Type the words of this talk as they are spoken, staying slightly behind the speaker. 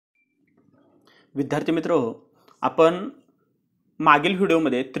विद्यार्थी मित्रो, आपण मागील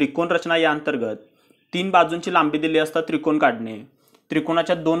व्हिडिओमध्ये त्रिकोण रचना या अंतर्गत तीन बाजूंची लांबी दिली असता त्रिकोण काढणे,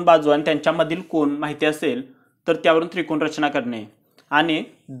 त्रिकोणाच्या दोन बाजू आणि त्यांच्यामधील कोन माहिती असेल तर त्यावरून त्रिकोण रचना करणे आणि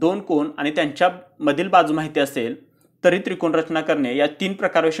दोन कोन आणि त्यांच्यामधील बाजू माहिती असेल तरी त्रिकोण रचना करणे या तीन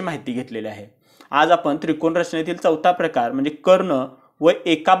प्रकाराविषयी माहिती घेतलेली आहे। आज आपण त्रिकोण रचनेतील चौथा प्रकार म्हणजे कर्ण व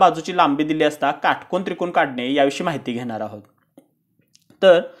एका बाजूची लांबी दिली असता काटकोन त्रिकोण काढणे याविषयी माहिती घेणार आहोत।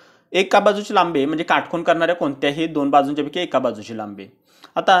 तर एका बाजूची लांबी म्हणजे काटकोन करणाऱ्या कोणत्याही दोन बाजूंच्यापैकी एका बाजूची लांबी।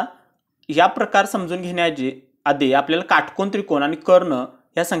 आता या प्रकार समजून घेण्याआधी आपल्याला काटकोन त्रिकोण आणि कर्ण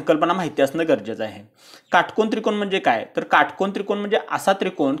या संकल्पना माहिती असणं गरजेचं आहे। काटकोन त्रिकोण म्हणजे काय, तर काटकोन त्रिकोण म्हणजे असा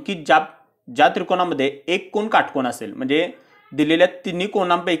त्रिकोण की ज्या त्रिकोणामध्ये एक कोन काटकोन असेल, म्हणजे दिलेल्या तिन्ही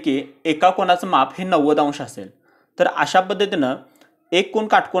कोनांपैकी एका कोनाचं माप हे 90 अंश असेल, तर अशा पद्धतीनं एक कोन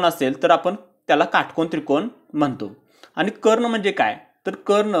काटकोन असेल तर आपण त्याला काटकोन त्रिकोण म्हणतो। आणि कर्ण म्हणजे काय, तर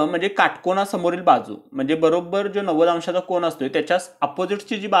कर्ण म्हणजे काटकोनासमोरील बाजू, म्हणजे बरोबर जो 90 अंशाचा कोन असतो त्याच्या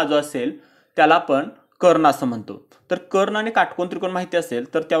अपोजिटची जी बाजू असेल त्याला आपण कर्ण असं म्हणतो। तर कर्ण आणि काटकोन त्रिकोण माहिती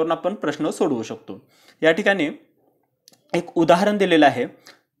असेल तर त्यावरून आपण प्रश्न सोडवू शकतो। या ठिकाणी एक उदाहरण दिलेलं आहे,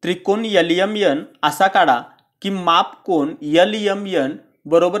 त्रिकोण LMN असा काढा की माप कोन LMN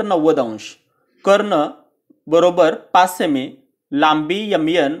बरोबर 90 अंश, कर्ण बरोबर 5 सेमी, लांबी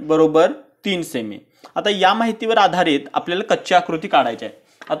MN बरोबर 3 सेमी। आता या माहितीवर आधारित आपल्याला कच्ची आकृती काढायची आहे।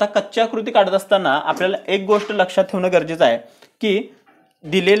 आता कच्ची आकृती काढत असताना आपल्याला एक गोष्ट लक्षात ठेवणं गरजेचं आहे की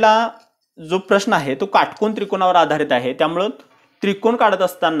दिलेला जो प्रश्न आहे तो काटकोन त्रिकोणावर आधारित आहे, त्यामुळे त्रिकोण काढत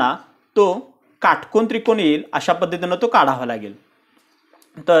असताना तो काटकोन त्रिकोण येईल अशा पद्धतीने तो काढावा लागेल।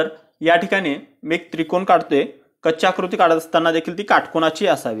 तर या ठिकाणी मी एक त्रिकोण काढतोय, कच्ची आकृती काढत असताना देखील ती काटकोनाची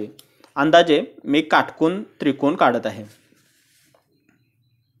असावी। अंदाजे मी काटकोन त्रिकोण काढत आहे।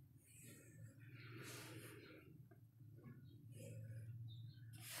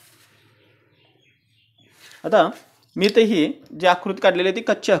 आता मी तर ही जी आकृती काढलेली आहे ती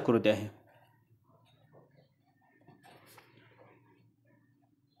कच्ची आकृती आहे।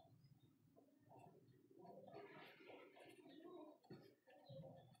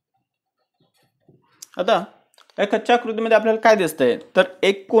 आता या कच्च्या आकृतीमध्ये आपल्याला काय दिसतंय, तर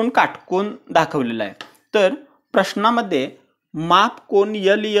एक कोन काटकोन दाखवलेला आहे। तर प्रश्नामध्ये माप कोन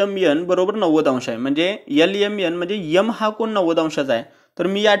LMN बरोबर 90 अंश आहे, म्हणजे LMN म्हणजे M हा कोन 90 अंशाचा आहे, तर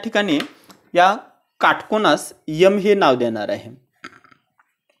मी या ठिकाणी या काटकोनास M हे नाव देणार आहे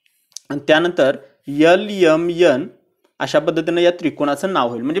आणि त्यानंतर LMN अशा पद्धतीने या त्रिकोणाचं नाव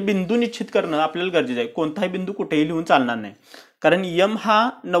होईल। म्हणजे बिंदू निश्चित करणं आपल्याला गरजेचं आहे, कोणताही बिंदू कुठेही लिहून चालणार नाही, कारण M हा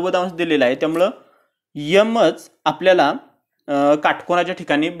 90 अंश दिलेला आहे, त्यामुळे Mच आपल्याला काटकोनाच्या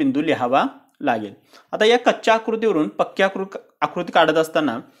ठिकाणी बिंदू लिहावा लागेल। आता या कच्च्या आकृतीवरून पक्की आकृती काढत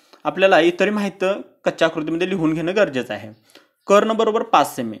असताना आपल्याला इतर माहिती कच्च्या आकृतीमध्ये लिहून घेणं गरजेचं आहे। कर्ण बरोबर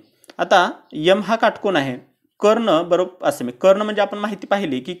 5 सेमी। आता M हा काटकोन आहे, कर्ण बरोबर 5 सेमी। कर्ण म्हणजे आपण माहिती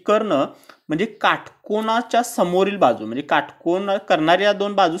पाहिली की कर्ण म्हणजे काटकोनाच्या समोरील बाजू, म्हणजे काटकोन करणाऱ्या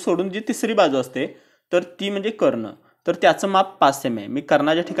दोन बाजू सोडून जी तिसरी बाजू असते तर ती म्हणजे कर्ण, तर त्याचं माप 5 सेमी आहे। मी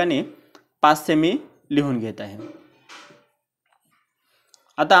कर्णाच्या ठिकाणी 5 सेमी लिहून घेत आहे।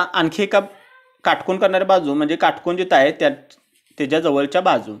 आता आणखी एका काटकोन करणारी बाजू म्हणजे काटकोन जिथं आहे त्याच्या जवळच्या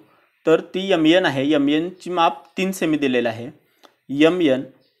बाजू, तर ती MN आहे। MN ची माप 3 सेमी दिलेलं आहे MN,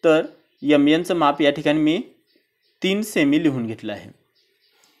 तर MN चं माप या ठिकाणी मी 3 सेमी लिहून घेतलं आहे।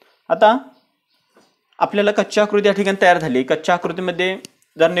 आता आपल्याला कच्ची आकृती या ठिकाणी तयार झाली। कच्च्या आकृतीमध्ये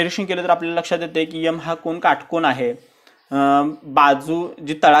जर निरीक्षण केलं तर आपल्याला लक्षात येते की M हा कोन काटकोन आहे, बाजू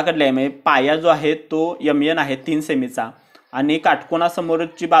जी तळाकडली आहे म्हणजे पाया जो आहे तो MN आहे 3 सेमीचा, आणि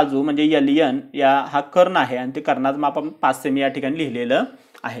काटकोनासमोरची बाजू म्हणजे LN या हा कर्ण आहे आणि ते कर्णाचं माप आपण 5 सेमी या ठिकाणी लिहिलेलं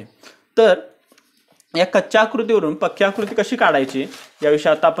आहे। तर या कच्च्या आकृतीवरून पक्की आकृती कशी काढायची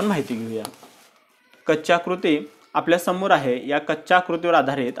याविषयी आता आपण माहिती घेऊया। कच्ची आकृती आपल्या समोर आहे, या कच्च्या आकृतीवर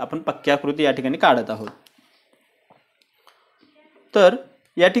आधारित आपण पक्की आकृती या ठिकाणी काढत आहोत। तर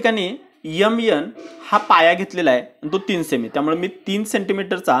या ठिकाणी MN हा पाया घेतलेला आहे आणि तो 3 सेमी, त्यामुळे मी 3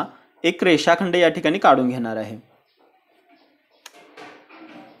 सेंटीमीटरचा एक रेषाखंड या ठिकाणी काढून घेणार आहे।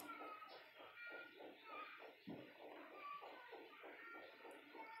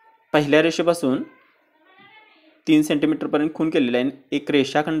 पहिल्या रेषेपासून 3 सेंटीमीटर पर्यंत खून केलेला आहे, एक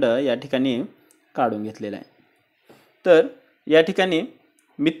रेषाखंड या ठिकाणी काढून घेतलेला आहे। तर या ठिकाणी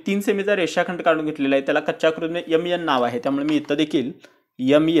मी 3 सेमीचा रेषाखंड काढून घेतलेला आहे, त्याला कच्च्या आकृतीमध्ये MN नाव आहे, त्यामुळे मी इथं देखील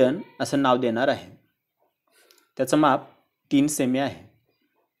MN असं नाव देणार आहे। त्याचं माप 3 सेमी आहे।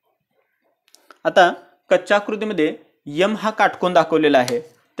 आता कच्च्या आकृतीमध्ये M हा काटकोन दाखवलेला आहे,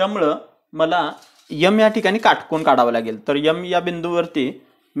 त्यामुळं मला M या ठिकाणी काटकोन काढावा लागेल। तर M या बिंदूवरती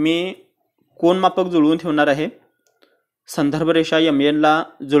मी कोन मापक जुळवून ठेवणार आहे। संदर्भ रेषा MN ला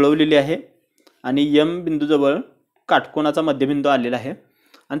जुळवलेली आहे आणि यम बिंदूजवळ काटकोनाचा मध्यबिंदू आलेला आहे.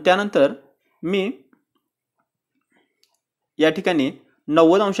 आणि त्यानंतर मी या ठिकाणी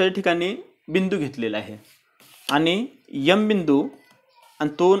 90 अंशाच्या ठिकाणी बिंदू घेतलेला आहे आणि यम बिंदू आणि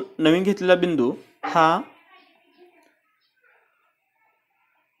तो नवीन घेतलेला बिंदू हा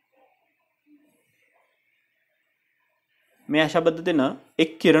मी अशा पद्धतीनं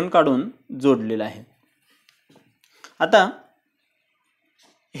एक किरण काढून जोडलेला आहे. आता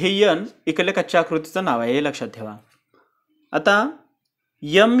हे यन इकडल्या कच्च्या आकृतीचं नाव आहे, हे लक्षात ठेवा. आता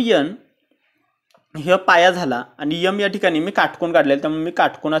यम यन हे पाया झाला आणि यम या ठिकाणी मी काटकोन काढलेला, त्यामुळे मी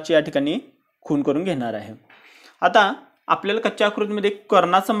काटकोनाची या ठिकाणी खूण करून घेणार आहे. आता आपल्याला कच्च्या आकृतीमध्ये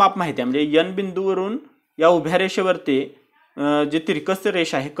कर्णाचं माप माहिती आहे, म्हणजे यन बिंदूवरून या उभ्या रेषेवरती जे तिरकस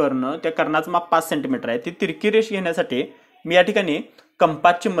रेष आहे कर्ण, त्या कर्णाचं माप 5 सेंटीमीटर आहे. ती तिरकी रेष घेण्यासाठी मी या ठिकाणी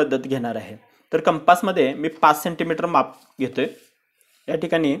कंपासची मदत घेणार आहे. तर कंपासमध्ये मी 5 सेंटीमीटर माप घेतोय. या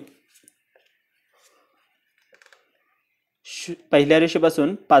ठिकाणी पहिल्या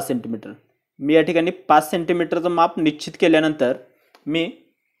रेषेपासून 5 सेंटीमीटर मी या ठिकाणी 5 सेंटीमीटरचं माप निश्चित केल्यानंतर मी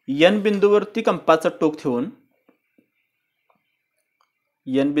यन बिंदूवरती कंपासचं टोक ठेवून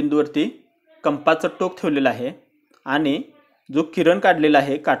यन बिंदूवरती कंपासचं टोक ठेवलेलं आहे आणि जो किरण काढलेला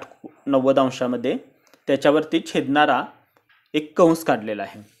आहे 90 अंशामध्ये त्याच्यावरती छेदणारा एक कंस काढलेला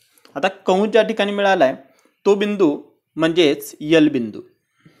आहे. आता कंस ज्या ठिकाणी मिळाला आहे तो बिंदू म्हणजेच यल बिंदू.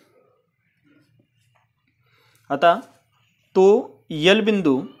 आता तो यल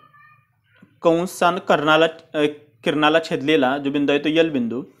बिंदू कंसानं किरणाला छेदलेला जो बिंदू आहे तो यल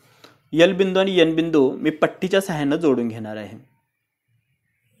बिंदू आणि यन बिंदू मी पट्टीच्या सहाय्याने जोडून घेणार आहे.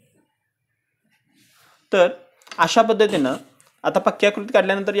 तर अशा पद्धतीनं आता पक्की आकृती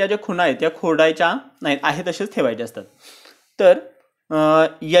काढल्यानंतर या ज्या खुणा आहेत त्या खोडायच्या नाहीत, आहे तसेच ठेवायचे असतात. तर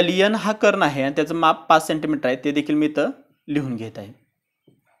यलियन हा कर्ण आहे आणि त्याचं माप 5 सेंटीमीटर आहे, ते देखील मी इथं लिहून घेत आहे.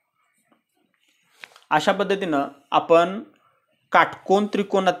 अशा पद्धतीनं आपण काटकोन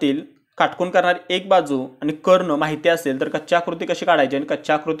त्रिकोणातील काटकोन करणारी एक बाजू आणि कर्ण माहिती असेल तर कच्च्या आकृती कशी काढायची आणि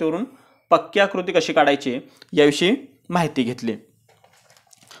कच्च्या आकृतीवरून पक्की आकृती कशी काढायची याविषयी माहिती घेतली.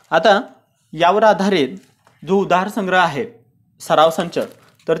 आता यावर आधारित जो उदाहरण संग्रह आहे सराव संच,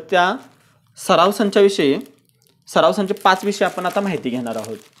 तर त्या सराव संचाविषयी सराव संच 5 विषय आपण आता माहिती घेणार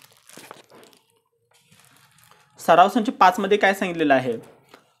आहोत. सराव संच 5 मध्ये काय सांगितलेलं आहे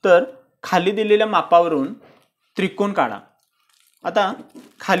तर खाली दिलेल्या मापावरून त्रिकोण काढा. आता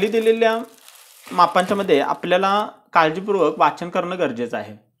खाली दिलेल्या मापांच्या मध्ये आपल्याला काळजीपूर्वक वाचन करणं गरजेचं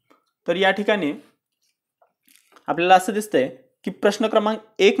आहे. तर या ठिकाणी आपल्याला असं दिसतंय की प्रश्न क्रमांक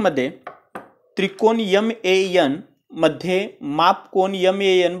 1 मध्ये त्रिकोण MAN मध्ये माप कोण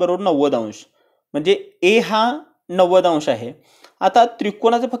MAN बरोबर 90 अंश, म्हणजे ए हा 90 अंश आहे. आता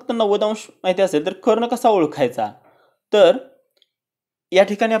त्रिकोणाचं फक्त 90 अंश माहिती असेल तर कर्ण कसा ओळखायचा, तर या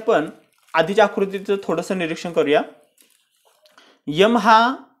ठिकाणी आपण आधीच्या आकृतीचं थोडंसं निरीक्षण करूया. यम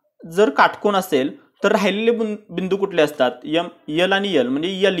हा जर काटकोन असेल तर राहिलेले बिंदू कुठले असतात, यल आणि यल, म्हणजे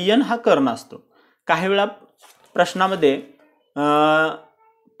यलियन हा कर्ण असतो. काही वेळा प्रश्नामध्ये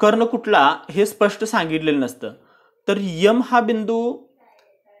कर्ण कुठला हे स्पष्ट सांगितलेलं नसतं. तर यम हा बिंदू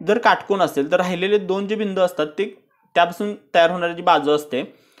जर काटकोन असेल तर राहिलेले 2 जे बिंदू असतात ते त्यापासून तयार होणारी जी बाजू असते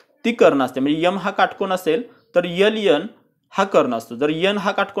ती कर्ण असते. म्हणजे यम हा काटकोन असेल तर यन हा कर्ण असतो, जर यन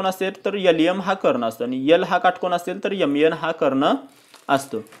हा काटकोन असेल तर यम हा कर्ण असतो आणि यल हा काटकोन असेल तर यन हा कर्ण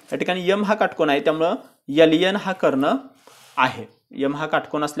असतो. या ठिकाणी यम हा काटकोन आहे त्यामुळं यन हा कर्ण आहे. यम हा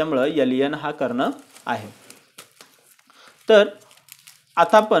काटकोन असल्यामुळं यन हा कर्ण आहे. तर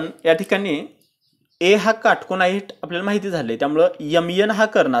आता आपण या ठिकाणी ए हा काटकोन आहे आपल्याला माहिती झाले, त्यामुळं यन हा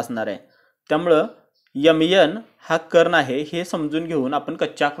कर्ण असणार आहे. त्यामुळं यन हा कर्ण आहे हे समजून घेऊन आपण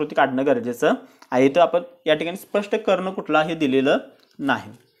कच्ची आकृती काढणं गरजेचं आहे. तर आपण या ठिकाणी स्पष्ट कर्ण कुठला हे दिलेलं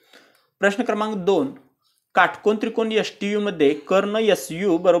नाही. प्रश्न क्रमांक 2, काटकोन त्रिकोण STU मध्ये कर्ण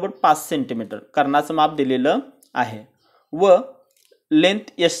SU बरोबर 5 सेंटीमीटर कर्णाचं माप दिलेलं आहे व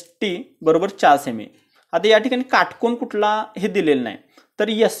लेंथ ST बरोबर 4 सेमी. आता या ठिकाणी काटकोन कुठला हे दिलेलं नाही, तर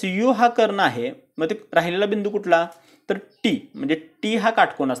SU हा कर्ण आहे. मग ते राहिलेला बिंदू कुठला तर T, म्हणजे T हा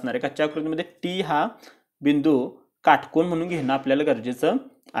काटकोन असणार आहे. कच्च्या आकृतीमध्ये T हा बिंदू काटकोन म्हणून घेणं आपल्याला गरजेचं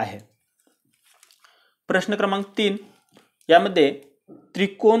आहे. प्रश्न क्रमांक 3, यामध्ये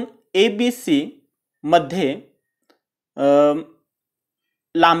त्रिकोण ABC मध्ये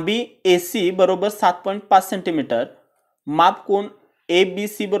लांबी AC बरोबर 7.5 सेंटीमीटर, माप कोण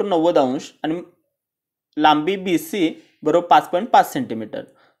ABC बरोबर 90 अंश आणि लांबी BC बरोबर 5.5 सेंटीमीटर.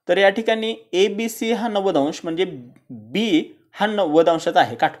 तर या ठिकाणी ABC हा 90 अंश म्हणजे B हा 90 अंशाचा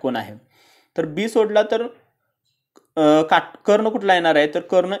आहे, काटकोन आहे. तर B सोडला तर कर्ण कुठला येणार आहे तर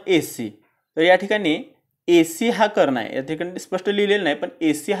कर्ण AC. तर या ठिकाणी AC हा कर्ण आहे, या ठिकाणी स्पष्ट लिहिलेलं नाही पण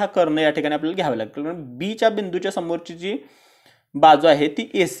AC हा कर्ण या ठिकाणी आपल्याला घ्यावा लागतो, कारण बीच्या बिंदूच्या समोरची जी बाजू आहे ती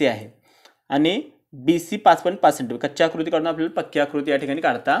AC आहे आणि BC 5.5 सेंटीमीटर. कच्च्या आकृती काढून आपल्याला पक्की आकृती या ठिकाणी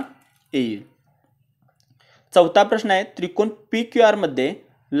काढता येईल. चौथा प्रश्न आहे, त्रिकोण PQR मध्ये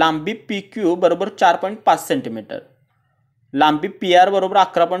लांबी PQ बरोबर 4.5 सेंटीमीटर, लांबी PR बरोबर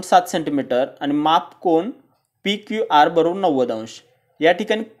 11.7 सेंटीमीटर आणि माप कोण PQR बरोबर 90 अंश. या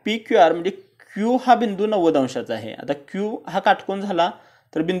ठिकाणी PQR म्हणजे Q हा बिंदू 90 अंशाचा आहे. आता Q हा काटकोन झाला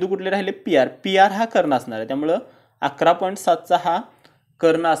तर बिंदू कुठले राहिले PR हा कर्ण असणार आहे, त्यामुळं 11.7चा हा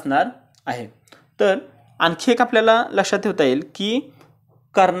कर्ण असणार आहे. तर आणखी एक आपल्याला लक्षात ठेवता येईल की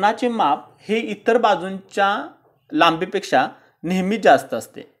कर्णाचे माप हे इतर बाजूंच्या लांबीपेक्षा नेहमी जास्त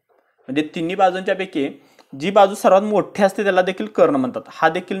असते, म्हणजे तिन्ही बाजूंच्या पैकी जी बाजू सर्वात मोठी असते त्याला देखील कर्ण म्हणतात. हा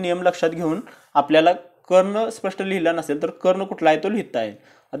देखील नियम लक्षात घेऊन आपल्याला कर्ण स्पष्ट लिहिला नसेल तर कर्ण कुठला आहे तो लिहिता येईल.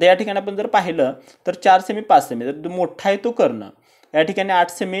 आता या ठिकाणी आपण जर पाहिलं तर 4 सेमी 5 सेमी, तर मोठा आहे तो कर्ण. या ठिकाणी 8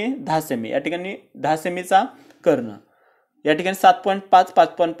 सेमी 10 सेमी, या ठिकाणी 10 सेमीचा कर्ण. या ठिकाणी 7.5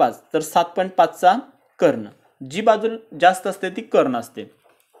 5.5, तर 7.5चा कर्ण. जी बाजू जास्त असते ती कर्ण असते.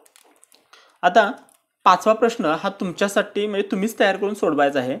 आता पाचवा प्रश्न हा तुमच्यासाठी म्हणजे तुम्हीच तयार करून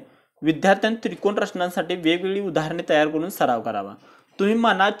सोडवायचा आहे. विद्यार्थ्यांनी त्रिकोण रचनांसाठी वेगवेगळी उदाहरणे तयार करून सराव करावा. तुम्ही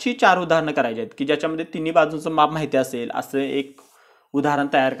मनाची 4 उदाहरणं करायची आहेत की ज्याच्यामध्ये तिन्ही बाजूंचं माप माहिती असेल असं एक उदाहरण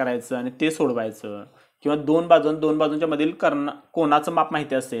तयार करायचं आणि ते सोडवायचं, किंवा दोन बाजूंच्या मधील कोणाचं माप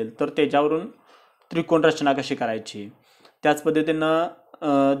माहिती असेल तर त्याच्यावरून त्रिकोण रचना कशी करायची. त्याच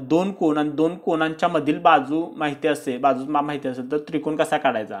पद्धतीनं 2 कोण आणि 2 कोणांच्या मधील बाजू माहिती असेल, बाजूचं माप माहिती असेल तर त्रिकोण कसा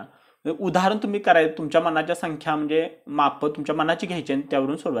काढायचा. उदाहरण तुम्ही करायचं, तुमच्या मनाच्या संख्या म्हणजे माप तुमच्या मनाची घ्यायची आणि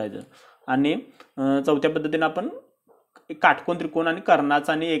त्यावरून सोडवायचं. आणि चौथ्या पद्धतीने आपण काटकोन त्रिकोण आणि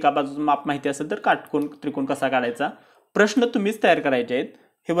कर्णाचा आणि एका बाजूचं माप माहिती असेल तर काटकोन त्रिकोण कसा काढायचा. प्रश्न तुम्हीच तयार करायचे आहेत,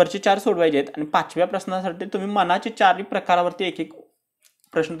 हे वरचे 4 सोडवायचे आहेत आणि 5व्या प्रश्नासाठी तुम्ही मनाचे 4 प्रकारावरती एक एक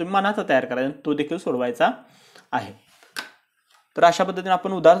प्रश्न तुम्ही मनाचा तयार करायचा, तो देखील सोडवायचा आहे. तर अशा पद्धतीने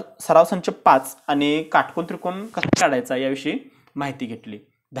आपण सराव संच 5 आणि काटकोन त्रिकोण कसा काढायचा याविषयी माहिती घेतली.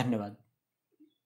 धन्यवाद.